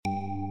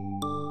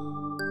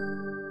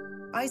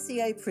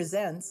ICA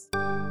presents.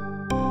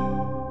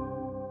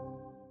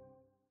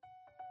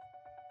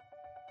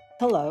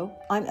 Hello,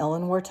 I'm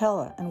Ellen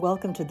Wartella, and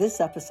welcome to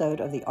this episode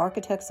of the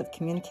Architects of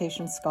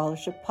Communication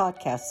Scholarship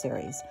podcast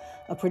series,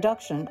 a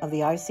production of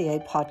the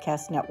ICA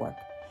Podcast Network.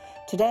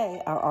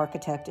 Today, our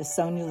architect is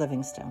Sonia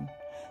Livingstone.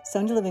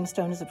 Sonia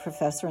Livingstone is a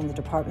professor in the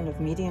Department of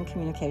Media and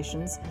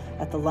Communications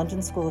at the London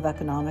School of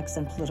Economics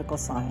and Political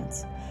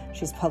Science.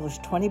 She's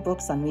published 20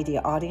 books on media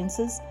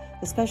audiences,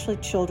 especially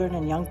children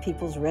and young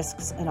people's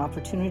risks and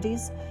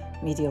opportunities,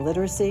 media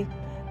literacy,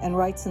 and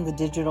rights in the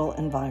digital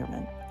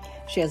environment.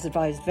 She has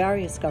advised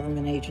various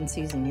government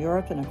agencies in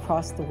Europe and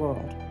across the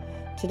world.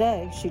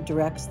 Today, she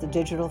directs the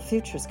Digital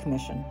Futures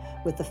Commission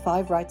with the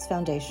Five Rights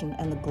Foundation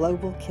and the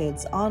Global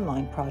Kids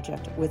Online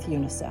Project with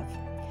UNICEF.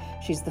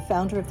 She's the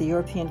founder of the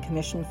European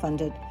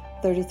Commission-funded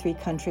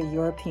 33-country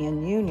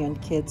European Union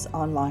Kids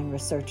Online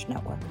Research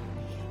Network.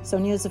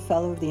 Sonia is a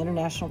fellow of the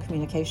International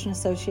Communication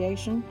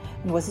Association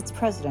and was its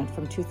president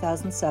from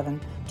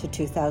 2007 to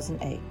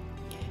 2008.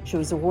 She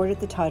was awarded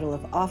the title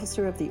of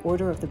Officer of the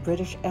Order of the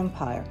British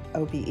Empire,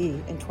 OBE,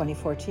 in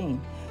 2014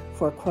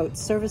 for, quote,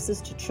 services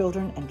to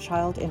children and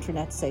child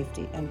internet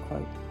safety, end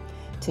quote.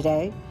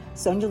 Today,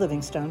 Sonia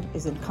Livingstone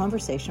is in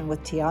conversation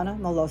with Tijana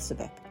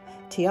Milosevic.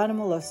 Tijana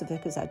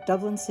Milosevic is at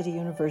Dublin City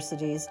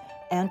University's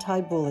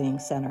Anti-Bullying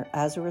Center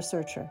as a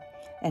researcher.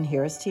 And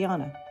here is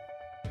Tijana.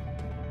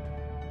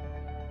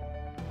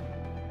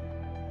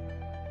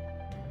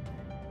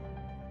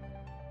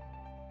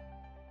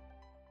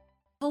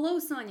 Hello,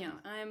 Sonia.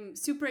 I'm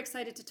super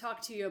excited to talk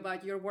to you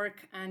about your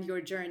work and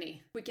your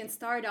journey. We can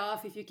start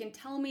off if you can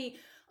tell me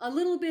a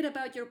little bit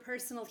about your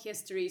personal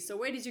history. So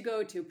where did you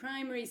go to?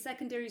 Primary,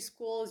 secondary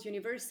schools,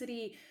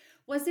 university?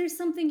 Was there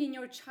something in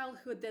your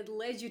childhood that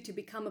led you to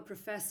become a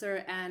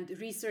professor and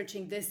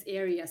researching this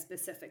area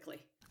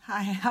specifically?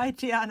 Hi,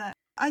 Tijana.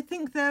 I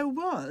think there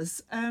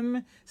was.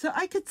 So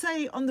I could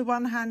say on the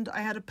one hand,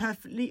 I had a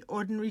perfectly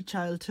ordinary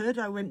childhood.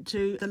 I went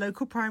to the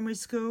local primary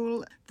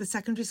school, the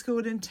secondary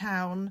school in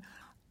town,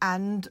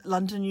 and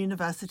London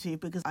University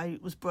because I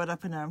was brought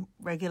up in a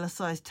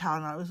regular-sized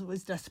town. I was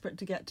always desperate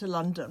to get to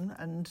London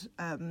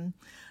and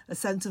a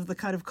sense of the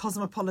kind of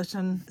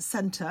cosmopolitan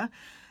centre.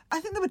 I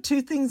think there were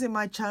two things in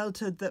my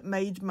childhood that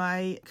made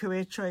my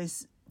career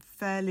choice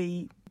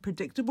fairly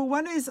predictable.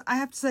 One is, I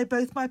have to say,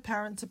 both my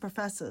parents are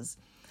professors.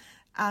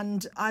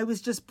 And I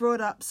was just brought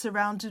up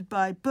surrounded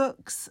by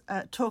books,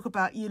 talk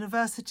about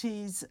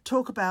universities,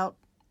 talk about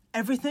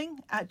everything,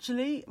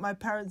 actually. My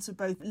parents are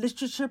both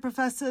literature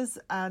professors,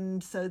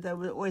 and so there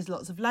were always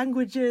lots of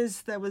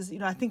languages. There was,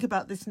 I think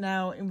about this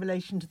now in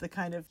relation to the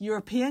kind of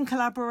European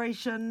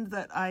collaboration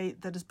that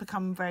has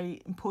become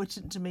very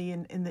important to me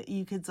in the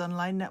EU Kids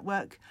Online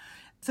network.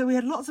 So we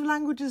had lots of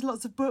languages,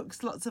 lots of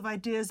books, lots of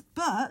ideas,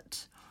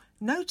 but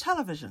no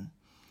television.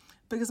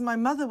 Because my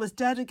mother was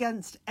dead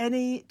against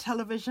any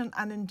television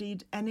and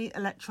indeed any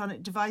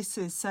electronic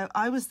devices. So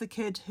I was the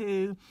kid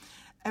who,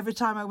 every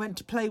time I went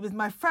to play with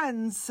my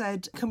friends,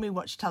 said, can we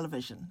watch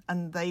television?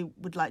 And they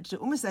would like to do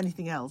almost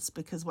anything else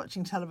because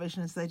watching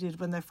television as they did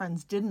when their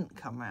friends didn't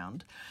come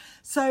round.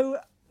 So,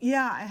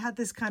 yeah, I had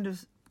this kind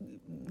of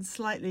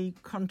slightly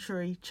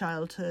contrary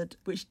childhood,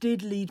 which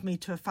did lead me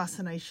to a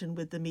fascination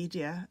with the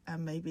media.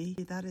 And maybe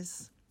that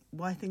is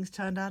why things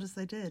turned out as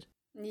they did.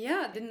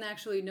 Yeah, I didn't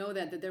actually know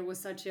that there was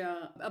such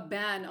a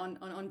ban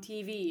on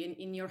TV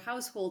in your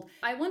household.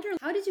 I wonder,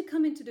 how did you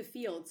come into the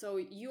field? So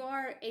you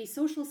are a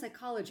social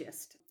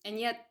psychologist, and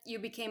yet you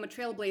became a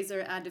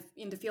trailblazer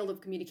in the field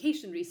of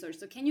communication research.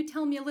 So can you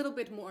tell me a little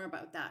bit more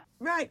about that?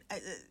 Right.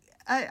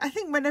 I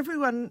think when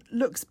everyone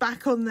looks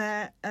back on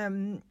their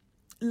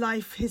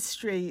life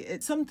history,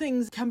 some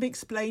things can be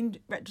explained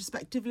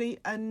retrospectively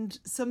and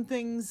some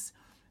things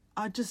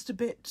are just a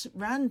bit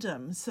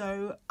random.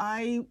 So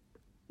I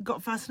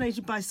got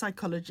fascinated by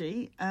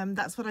psychology.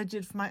 That's what I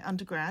did for my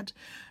undergrad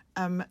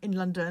in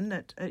London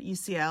at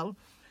UCL.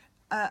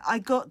 I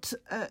got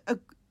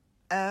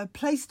a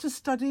place to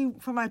study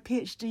for my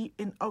PhD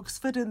in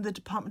Oxford in the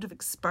Department of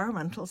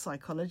Experimental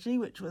Psychology,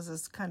 which was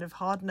as kind of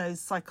hard-nosed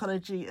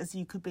psychology as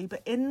you could be,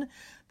 but in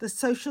the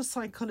social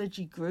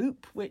psychology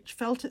group, which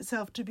felt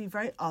itself to be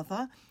very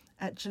other,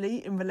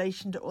 actually, in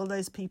relation to all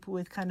those people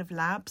with kind of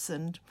labs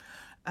and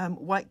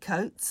white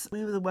coats.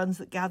 We were the ones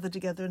that gathered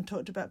together and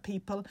talked about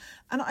people.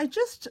 And I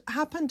just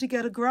happened to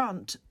get a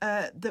grant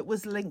that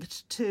was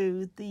linked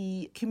to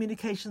the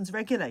communications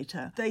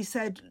regulator. They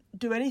said,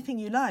 do anything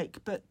you like,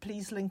 but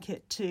please link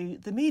it to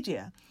the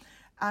media.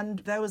 And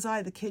there was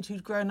I, the kid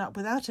who'd grown up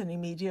without any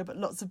media, but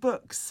lots of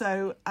books.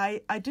 So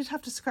I did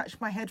have to scratch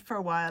my head for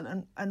a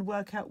while and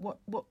work out what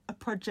a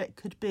project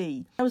could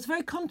be. I was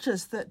very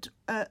conscious that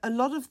a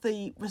lot of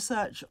the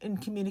research in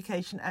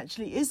communication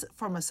actually is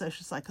from a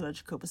social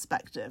psychological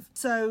perspective.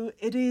 So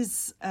it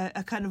is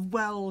a kind of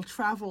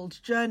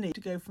well-travelled journey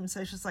to go from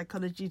social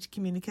psychology to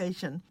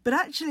communication. But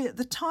actually at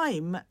the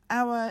time,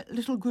 our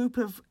little group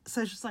of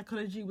social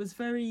psychology was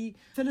very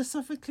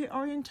philosophically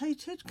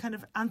orientated, kind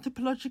of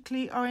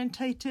anthropologically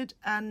orientated,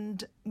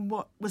 and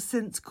what was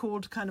since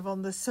called kind of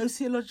on the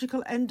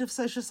sociological end of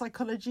social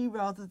psychology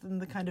rather than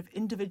the kind of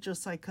individual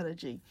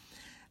psychology.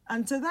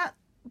 And so that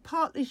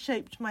partly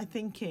shaped my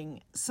thinking.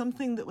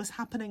 Something that was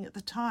happening at the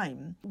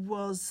time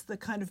was the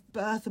kind of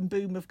birth and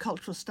boom of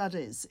cultural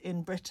studies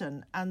in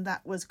Britain, and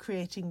that was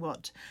creating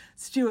what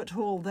Stuart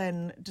Hall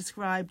then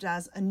described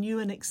as a new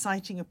and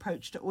exciting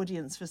approach to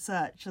audience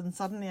research. And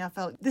suddenly I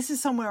felt this is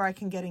somewhere I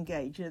can get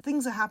engaged.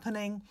 Things are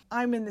happening.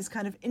 I'm in this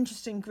kind of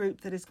interesting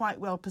group that is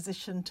quite well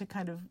positioned to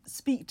kind of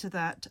speak to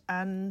that.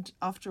 And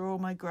after all,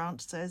 my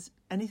grant says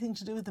anything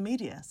to do with the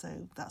media.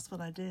 So that's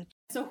what I did.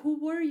 So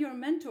who were your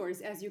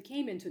mentors as you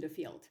came into the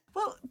field?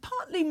 Well,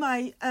 partly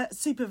my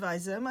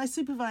supervisor. My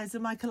supervisor,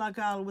 Michael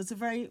Argyle, was a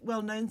very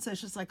well-known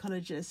social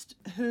psychologist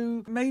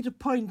who made a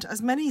point,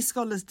 as many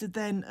scholars did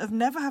then, of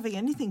never having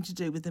anything to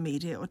do with the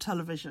media or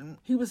television.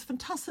 He was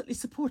fantastically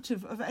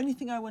supportive of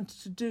anything I wanted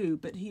to do,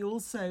 but he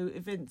also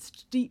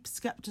evinced deep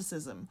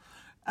scepticism.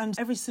 And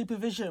every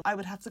supervision, I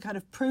would have to kind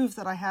of prove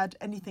that I had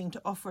anything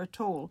to offer at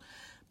all.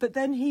 But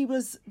then he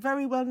was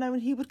very well known.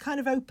 He would kind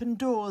of open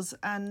doors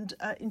and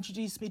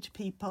introduce me to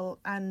people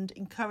and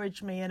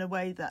encourage me in a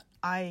way that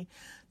I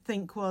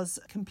think was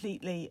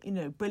completely,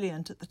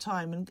 brilliant at the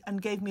time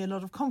and gave me a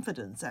lot of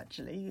confidence,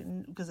 actually,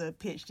 because a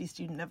PhD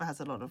student never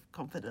has a lot of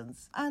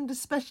confidence. And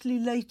especially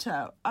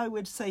later, I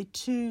would say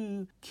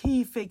two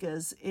key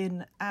figures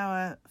in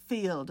our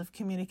field of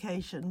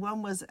communication.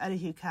 One was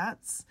Elihu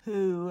Katz,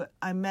 who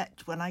I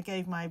met when I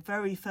gave my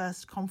very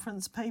first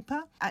conference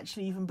paper,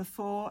 actually even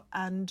before,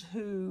 and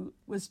who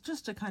was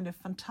just a kind of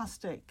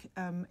fantastic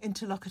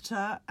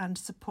interlocutor and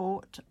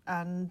support,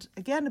 and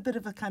again, a bit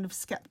of a kind of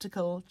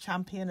sceptical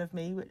champion of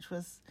me, which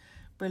was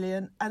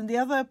brilliant. And the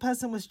other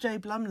person was Jay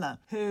Blumler,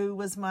 who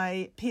was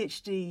my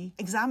PhD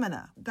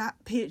examiner. That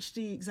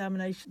PhD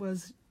examination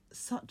was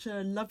such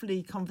a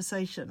lovely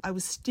conversation. I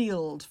was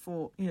steeled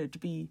for, to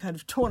be kind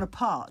of torn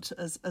apart,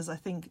 as I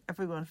think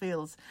everyone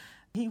feels.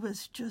 He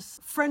was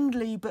just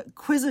friendly but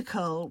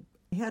quizzical.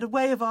 He had a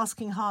way of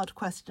asking hard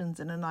questions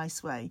in a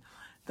nice way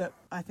that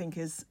I think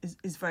is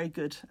very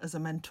good as a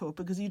mentor,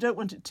 because you don't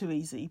want it too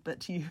easy,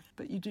 but you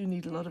do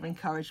need a lot of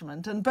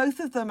encouragement. And both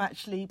of them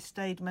actually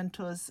stayed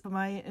mentors for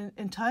my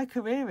entire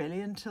career,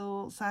 really,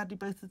 until sadly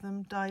both of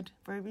them died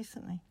very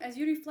recently. As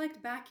you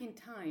reflect back in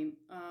time,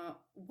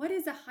 what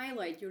is a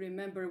highlight you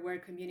remember where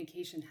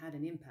communication had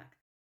an impact?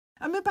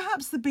 I mean,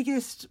 perhaps the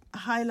biggest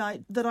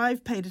highlight that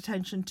I've paid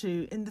attention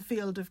to in the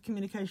field of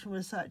communication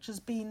research has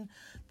been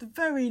the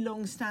very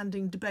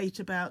long-standing debate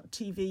about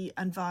TV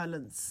and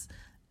violence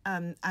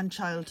and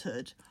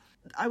childhood.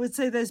 I would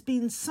say there's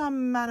been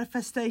some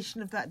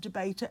manifestation of that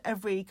debate at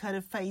every kind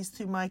of phase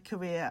through my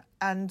career,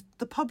 and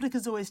the public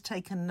has always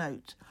taken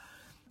note.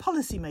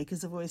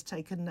 Policymakers have always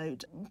taken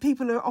note.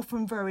 People are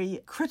often very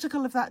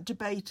critical of that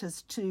debate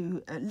as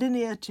too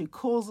linear, too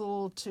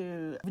causal,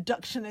 too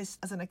reductionist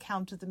as an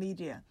account of the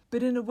media.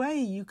 But in a way,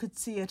 you could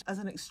see it as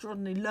an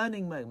extraordinary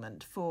learning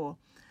moment for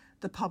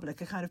the public,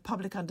 a kind of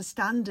public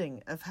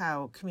understanding of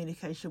how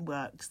communication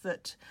works,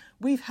 that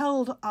we've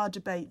held our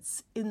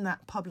debates in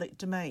that public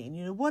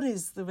domain. What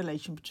is the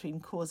relation between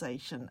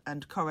causation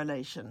and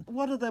correlation?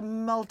 What are the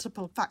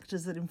multiple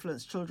factors that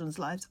influence children's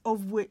lives,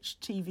 of which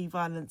TV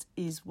violence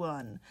is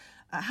one?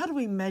 How do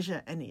we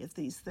measure any of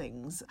these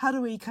things? How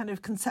do we kind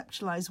of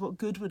conceptualise what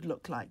good would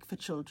look like for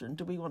children?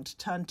 Do we want to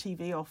turn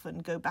TV off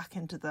and go back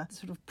into the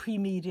sort of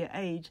pre-media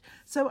age?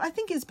 So I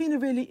think it's been a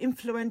really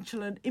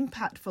influential and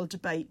impactful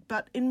debate,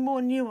 but in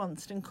more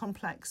nuanced and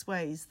complex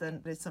ways than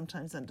is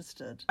sometimes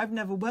understood. I've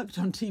never worked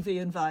on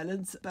TV and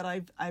violence, but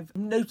I've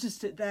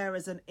noticed it there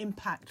as an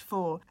impact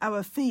for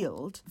our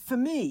field. For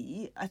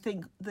me, I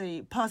think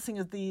the passing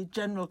of the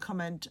general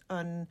comment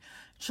on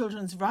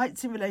children's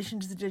rights in relation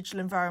to the digital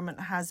environment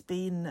has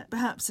been,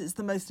 perhaps it's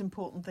the most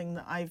important thing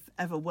that I've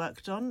ever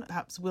worked on,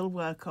 perhaps will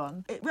work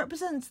on. It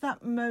represents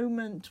that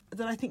moment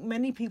that I think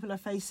many people are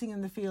facing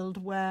in the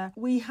field, where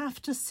we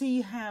have to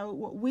see how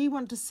what we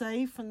want to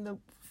say from the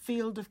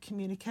field of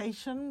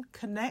communication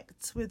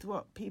connects with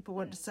what people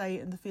want to say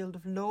in the field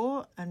of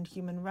law and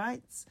human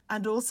rights,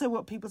 and also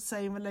what people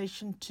say in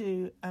relation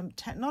to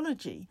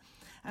technology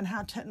and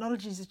how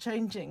technologies are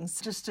changing.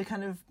 So just to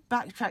kind of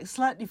backtrack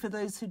slightly for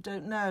those who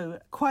don't know,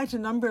 quite a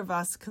number of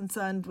us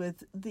concerned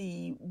with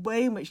the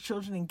way in which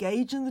children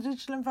engage in the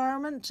digital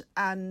environment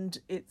and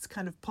its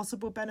kind of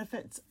possible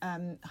benefits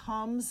and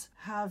harms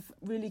have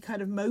really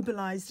kind of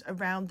mobilised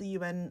around the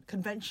UN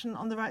Convention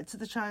on the Rights of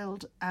the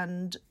Child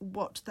and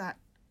what that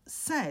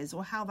says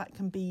or how that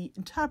can be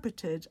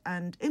interpreted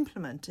and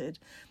implemented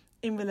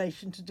in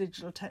relation to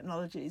digital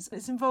technologies.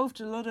 It's involved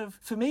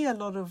for me, a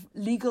lot of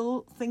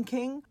legal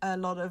thinking, a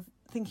lot of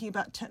thinking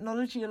about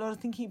technology, a lot of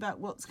thinking about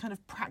what's kind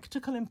of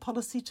practical in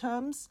policy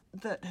terms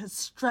that has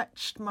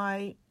stretched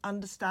my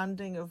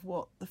understanding of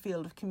what the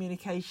field of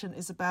communication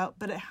is about.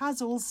 But it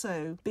has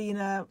also been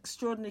an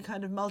extraordinary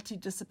kind of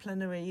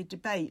multidisciplinary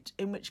debate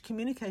in which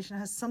communication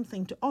has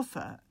something to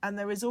offer. And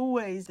there is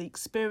always the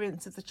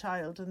experience of the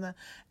child and the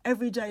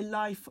everyday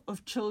life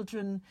of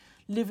children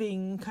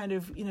living kind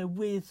of,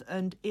 with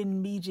and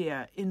in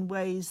media in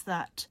ways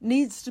that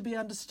needs to be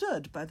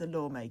understood by the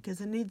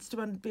lawmakers and needs to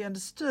be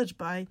understood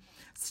by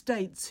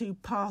states who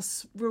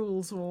pass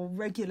rules or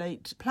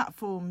regulate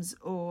platforms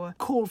or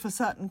call for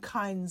certain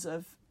kinds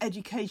of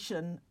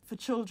education for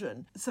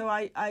children. So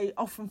I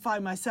often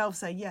find myself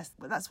saying, yes,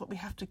 but that's what we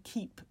have to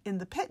keep in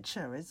the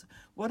picture is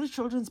what are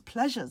children's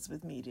pleasures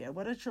with media?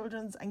 What are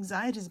children's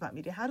anxieties about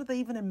media? How do they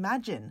even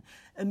imagine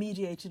a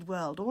mediated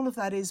world? All of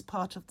that is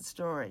part of the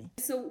story.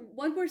 So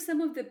what were some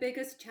of the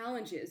biggest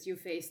challenges you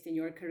faced in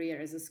your career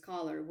as a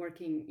scholar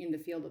working in the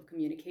field of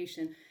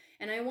communication?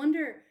 And I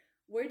wonder,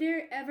 were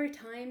there ever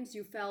times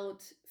you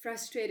felt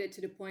frustrated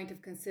to the point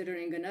of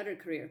considering another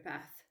career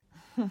path?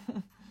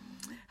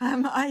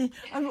 I'm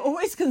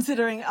always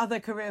considering other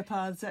career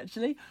paths,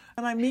 actually.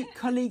 When I meet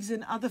colleagues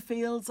in other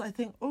fields, I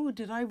think,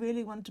 did I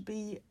really want to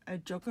be a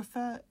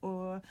geographer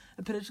or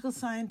a political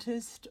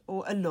scientist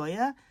or a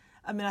lawyer?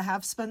 I mean, I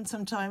have spent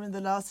some time in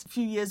the last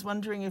few years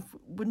wondering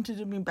wouldn't it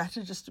have been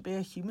better just to be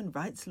a human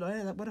rights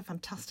lawyer? What a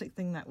fantastic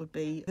thing that would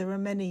be. There are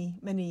many,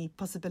 many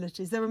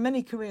possibilities. There are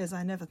many careers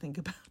I never think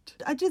about.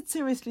 I did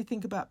seriously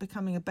think about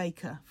becoming a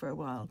baker for a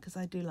while because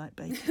I do like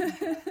baking.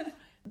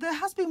 There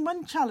has been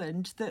one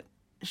challenge that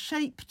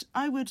shaped,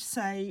 I would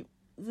say,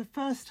 the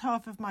first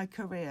half of my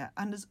career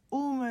and has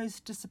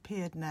almost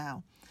disappeared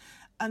now.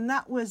 And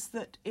that was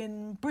that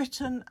in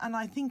Britain, and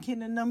I think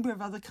in a number of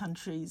other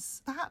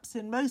countries, perhaps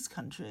in most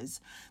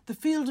countries, the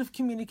field of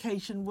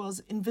communication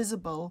was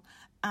invisible.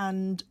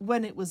 And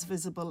when it was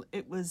visible,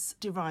 it was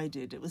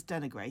derided, it was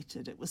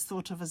denigrated, it was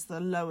thought of as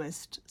the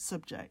lowest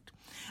subject.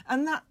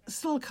 And that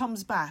still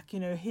comes back,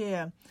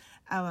 here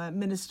our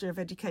Minister of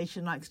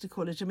Education likes to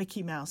call it a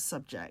Mickey Mouse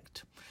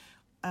subject.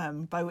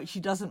 By which he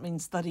doesn't mean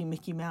study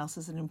Mickey Mouse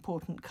as an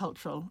important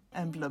cultural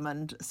emblem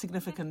and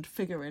significant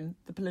figure in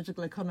the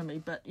political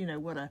economy, but,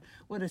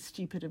 what a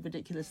stupid and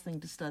ridiculous thing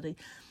to study.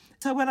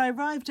 So when I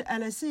arrived at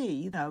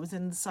LSE, I was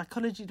in the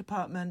psychology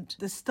department.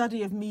 The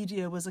study of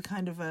media was a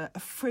kind of a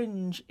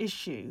fringe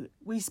issue.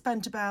 We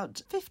spent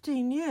about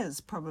 15 years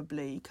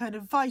probably kind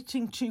of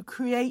fighting to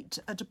create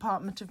a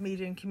department of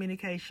media and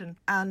communication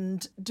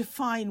and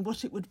define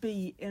what it would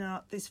be in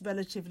this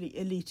relatively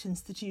elite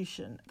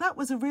institution. That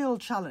was a real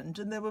challenge,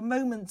 and there were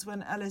moments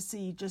when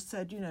LSE just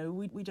said,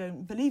 we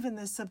don't believe in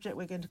this subject,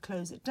 we're going to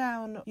close it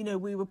down.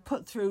 We were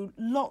put through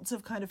lots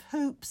of kind of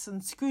hoops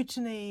and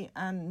scrutiny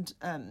and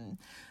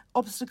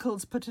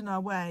obstacles put in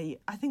our way.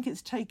 I think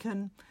it's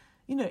taken,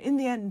 in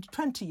the end,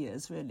 20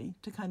 years really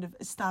to kind of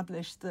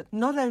establish that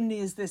not only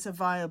is this a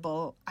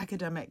viable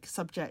academic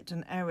subject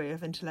and area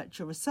of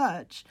intellectual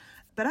research,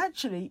 but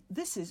actually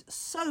this is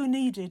so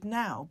needed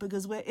now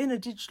because we're in a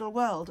digital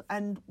world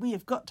and we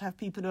have got to have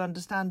people who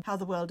understand how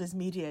the world is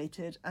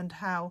mediated and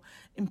how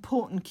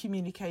important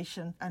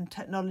communication and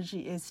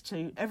technology is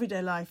to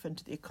everyday life and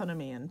to the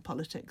economy and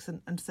politics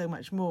and so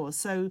much more.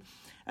 So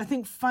I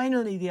think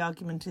finally the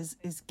argument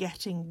is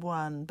getting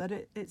won, but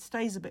it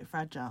stays a bit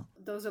fragile.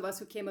 Those of us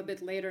who came a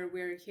bit later,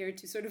 we're here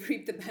to sort of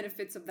reap the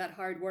benefits of that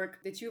hard work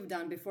that you've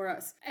done before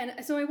us. And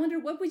so I wonder,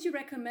 what would you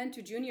recommend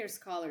to junior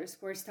scholars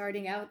who are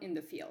starting out in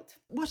the field?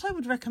 What I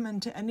would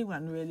recommend to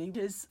anyone really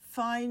is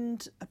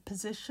find a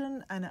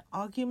position and an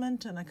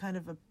argument and a kind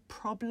of a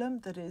problem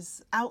that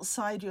is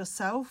outside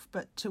yourself,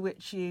 but to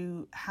which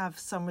you have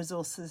some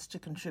resources to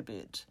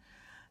contribute.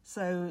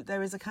 So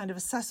there is a kind of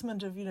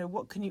assessment of,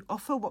 what can you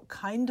offer? What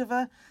kind of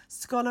a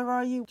scholar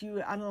are you? Do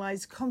you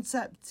analyse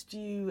concepts? Do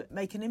you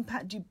make an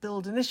impact? Do you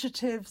build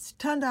initiatives?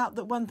 Turned out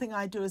that one thing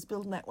I do is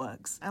build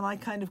networks. And I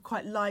kind of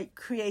quite like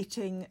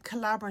creating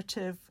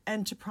collaborative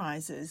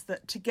enterprises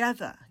that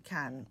together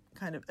can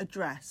kind of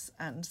address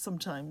and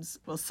sometimes,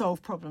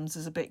 solve problems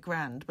is a bit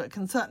grand, but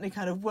can certainly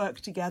kind of work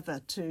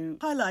together to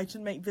highlight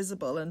and make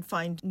visible and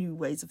find new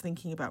ways of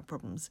thinking about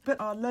problems.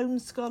 But our lone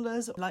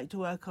scholars like to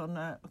work on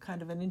a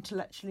kind of an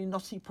intellectually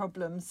knotty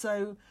problem.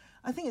 So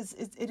I think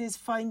it is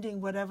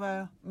finding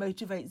whatever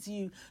motivates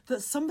you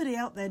that somebody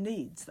out there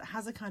needs, that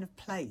has a kind of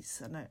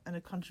place and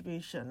a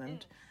contribution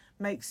and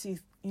makes you,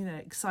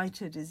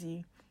 excited as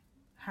you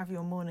have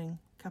your morning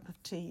cup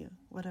of tea or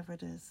whatever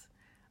it is.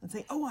 And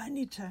think, I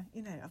need to,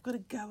 I've got to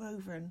go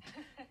over and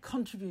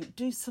contribute,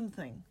 do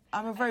something.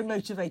 I'm a very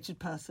motivated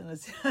person,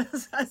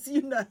 as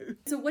you know.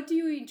 So what do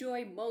you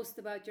enjoy most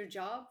about your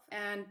job?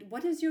 And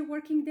what does your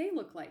working day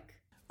look like?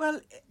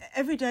 Well,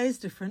 every day is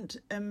different.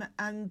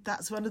 And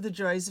that's one of the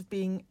joys of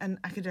being an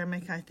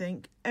academic, I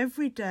think.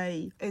 Every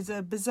day is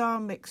a bizarre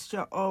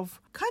mixture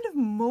of kind of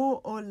more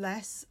or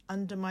less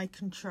under my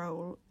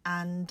control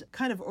and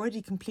kind of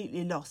already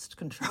completely lost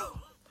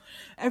control.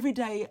 Every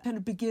day kind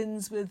of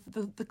begins with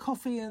the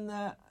coffee and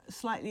the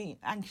slightly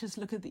anxious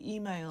look at the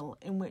email,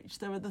 in which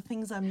there are the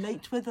things I'm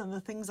late with and the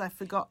things I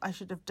forgot I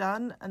should have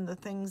done, and the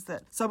things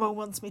that someone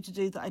wants me to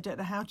do that I don't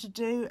know how to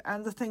do,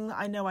 and the thing that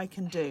I know I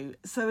can do.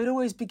 So it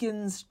always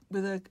begins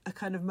with a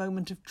kind of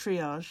moment of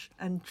triage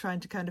and trying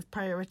to kind of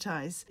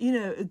prioritise. You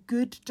know, a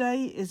good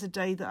day is a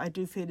day that I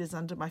do feel is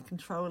under my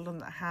control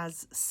and that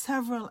has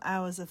several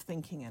hours of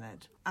thinking in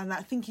it. And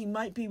that thinking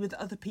might be with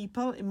other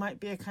people. It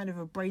might be a kind of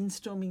a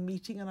brainstorming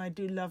meeting, and I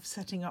do love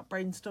setting up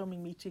brainstorming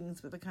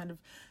meetings with a kind of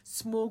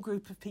small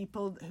group of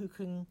people who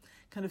can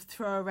kind of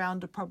throw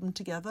around a problem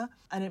together.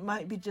 And it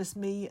might be just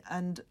me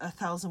and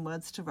 1,000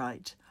 words to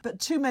write. But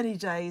too many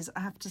days,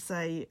 I have to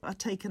say, are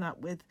taken up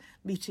with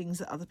meetings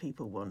that other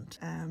people want.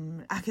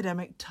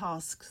 Academic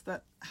tasks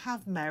that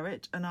have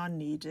merit and are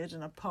needed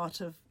and are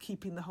part of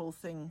keeping the whole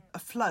thing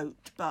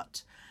afloat,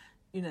 but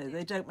you know,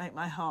 they don't make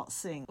my heart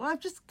sing. Well,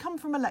 I've just come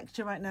from a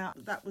lecture right now.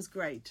 That was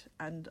great.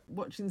 And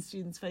watching the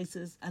students'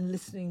 faces and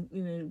listening,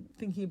 you know,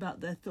 thinking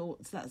about their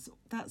thoughts,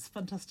 that's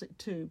fantastic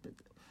too. But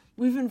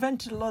we've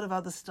invented a lot of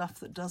other stuff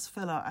that does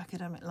fill our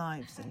academic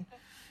lives in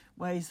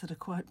ways that are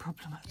quite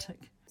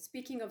problematic.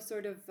 Speaking of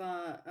sort of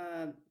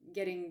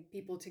getting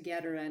people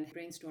together and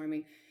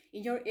brainstorming,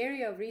 in your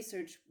area of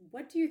research,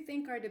 what do you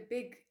think are the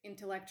big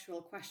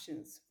intellectual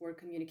questions for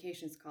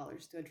communication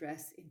scholars to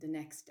address in the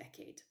next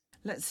decade?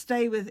 Let's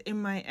stay within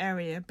my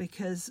area,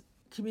 because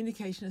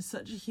communication is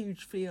such a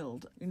huge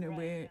field. You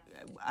know,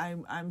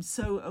 I'm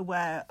so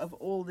aware of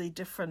all the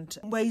different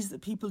ways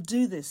that people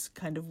do this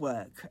kind of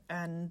work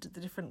and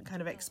the different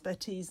kind of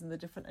expertise and the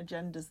different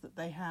agendas that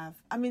they have.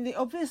 I mean, the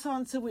obvious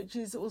answer, which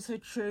is also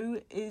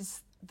true,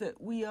 is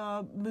that we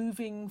are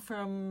moving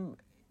from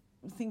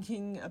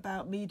thinking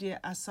about media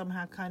as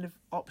somehow kind of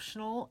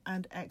optional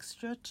and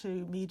extra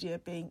to media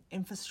being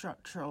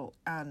infrastructural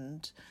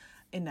and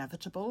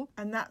inevitable,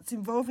 and that's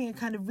involving a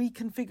kind of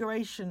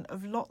reconfiguration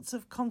of lots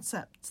of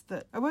concepts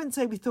that I won't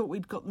say we thought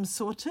we'd got them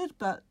sorted,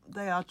 but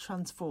they are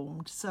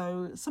transformed.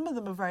 So some of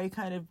them are very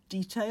kind of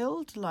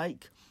detailed,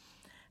 like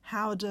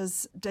how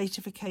does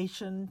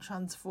datafication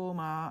transform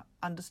our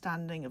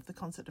understanding of the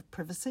concept of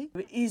privacy?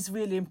 It is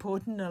really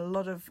important, and a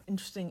lot of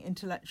interesting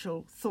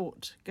intellectual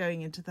thought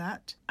going into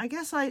that. I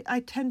guess I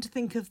tend to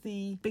think of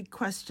the big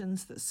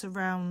questions that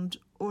surround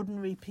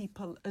ordinary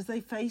people as they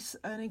face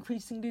an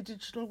increasingly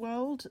digital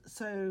world.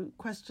 So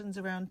questions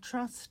around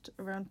trust,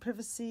 around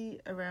privacy,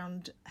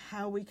 around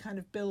how we kind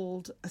of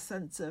build a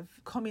sense of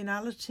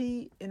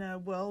communality in a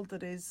world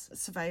that is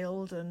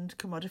surveilled and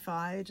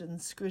commodified and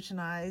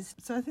scrutinised.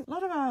 So I think a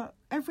lot of our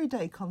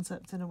everyday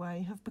concepts, in a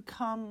way, have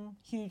become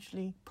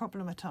hugely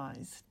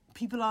problematised.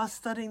 People are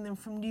studying them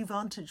from new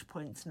vantage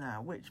points now,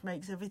 which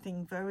makes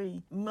everything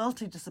very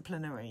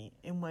multidisciplinary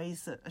in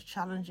ways that are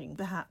challenging.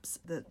 Perhaps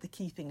the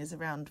key thing is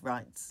around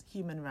rights,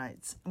 human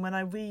rights. And when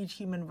I read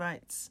human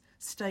rights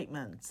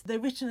statements, they're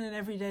written in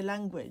everyday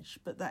language,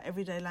 but that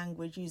everyday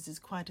language uses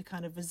quite a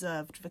kind of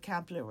reserved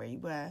vocabulary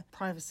where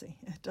privacy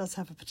does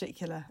have a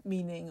particular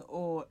meaning,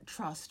 or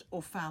trust,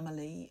 or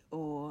family,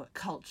 or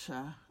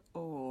culture,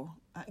 or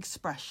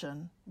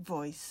expression,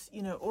 voice.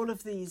 You know, all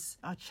of these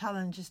are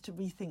challenges to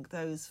rethink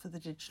those for the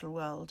digital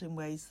world in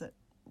ways that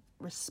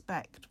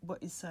respect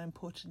what is so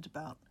important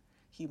about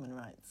human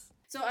rights.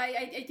 So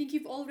I think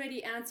you've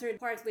already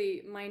answered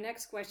partly my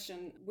next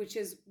question, which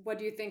is, what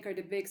do you think are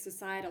the big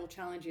societal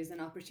challenges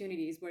and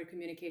opportunities where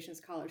communication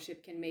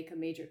scholarship can make a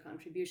major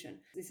contribution?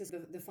 This is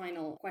the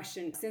final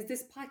question. Since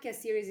this podcast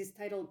series is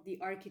titled The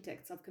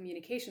Architects of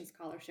Communication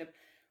Scholarship,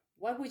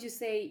 what would you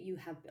say you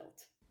have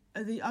built?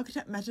 The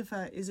architect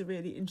metaphor is a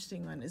really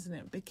interesting one, isn't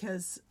it?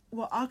 Because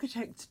what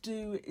architects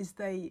do is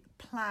they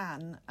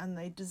plan and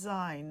they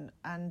design,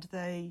 and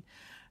they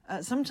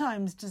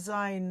sometimes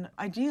design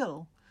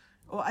ideal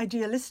or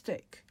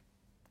idealistic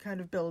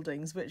kind of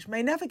buildings which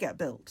may never get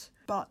built.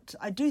 But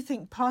I do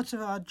think part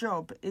of our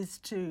job is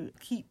to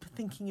keep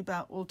thinking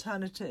about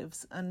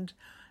alternatives and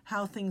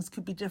how things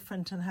could be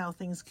different and how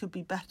things could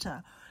be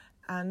better.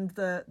 And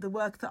the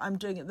work that I'm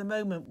doing at the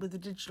moment with the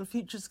Digital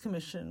Futures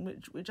Commission,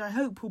 which I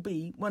hope will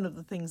be one of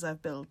the things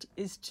I've built,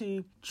 is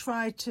to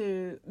try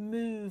to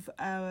move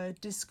our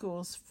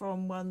discourse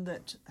from one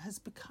that has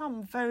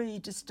become very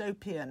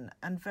dystopian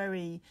and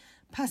very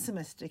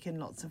pessimistic in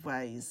lots of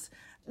ways,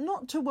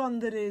 not to one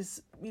that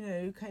is, you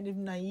know, kind of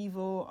naive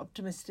or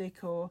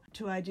optimistic or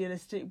too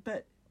idealistic,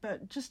 but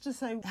just to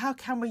say, how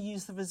can we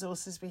use the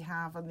resources we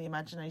have and the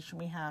imagination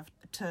we have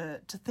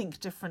to think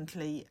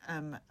differently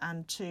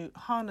and to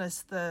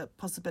harness the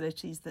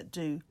possibilities that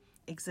do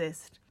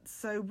exist.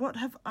 So what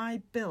have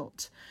I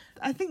built?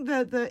 I think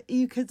the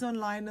EU Kids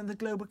Online and the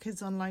Global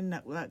Kids Online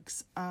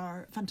networks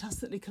are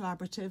fantastically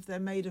collaborative. They're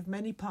made of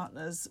many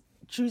partners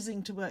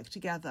choosing to work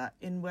together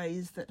in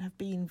ways that have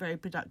been very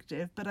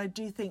productive. But I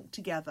do think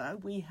together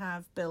we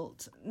have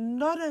built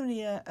not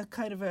only a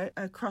kind of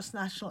a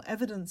cross-national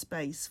evidence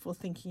base for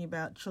thinking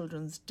about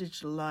children's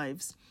digital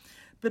lives,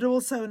 but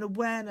also an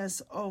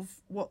awareness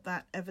of what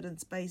that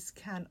evidence base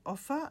can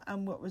offer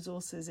and what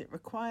resources it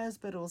requires,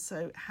 but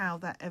also how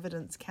that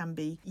evidence can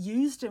be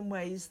used in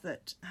ways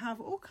that have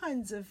all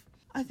kinds of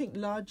I think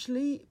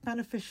largely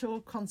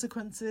beneficial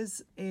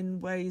consequences in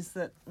ways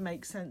that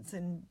make sense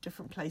in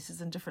different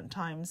places and different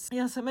times.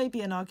 Yeah, so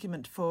maybe an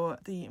argument for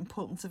the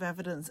importance of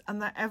evidence,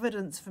 and that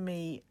evidence for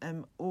me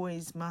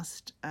always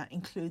must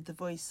include the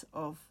voice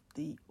of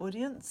the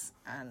audience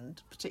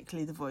and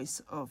particularly the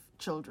voice of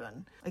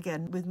children.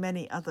 Again, with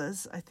many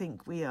others, I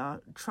think we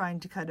are trying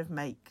to kind of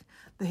make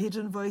the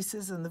hidden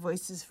voices and the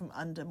voices from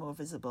under more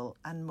visible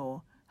and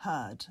more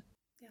heard.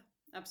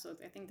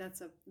 Absolutely. I think that's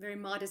a very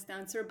modest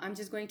answer. I'm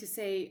just going to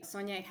say,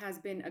 Sonia, it has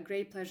been a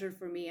great pleasure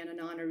for me and an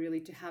honor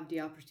really to have the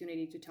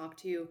opportunity to talk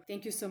to you.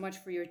 Thank you so much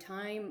for your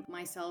time.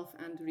 Myself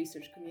and the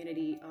research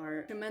community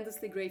are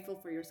tremendously grateful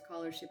for your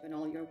scholarship and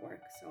all your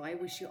work. So I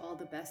wish you all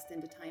the best in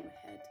the time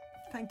ahead.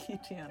 Thank you,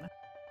 Tiana.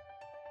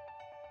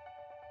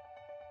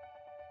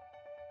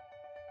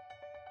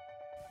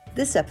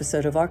 This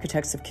episode of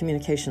Architects of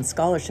Communication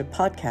Scholarship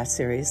podcast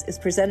series is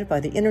presented by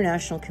the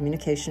International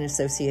Communication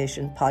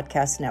Association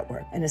Podcast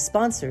Network and is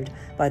sponsored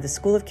by the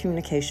School of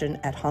Communication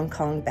at Hong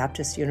Kong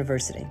Baptist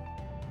University.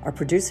 Our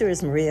producer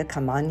is Maria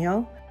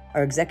Camaño.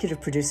 Our executive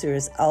producer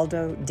is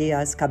Aldo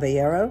Diaz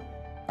Caballero.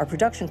 Our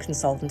production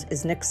consultant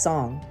is Nick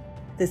Song.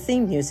 The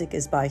theme music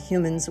is by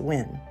Humans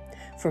Win.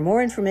 For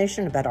more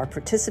information about our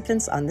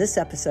participants on this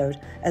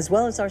episode, as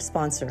well as our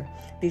sponsor,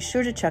 be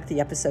sure to check the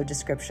episode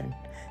description.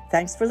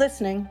 Thanks for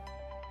listening.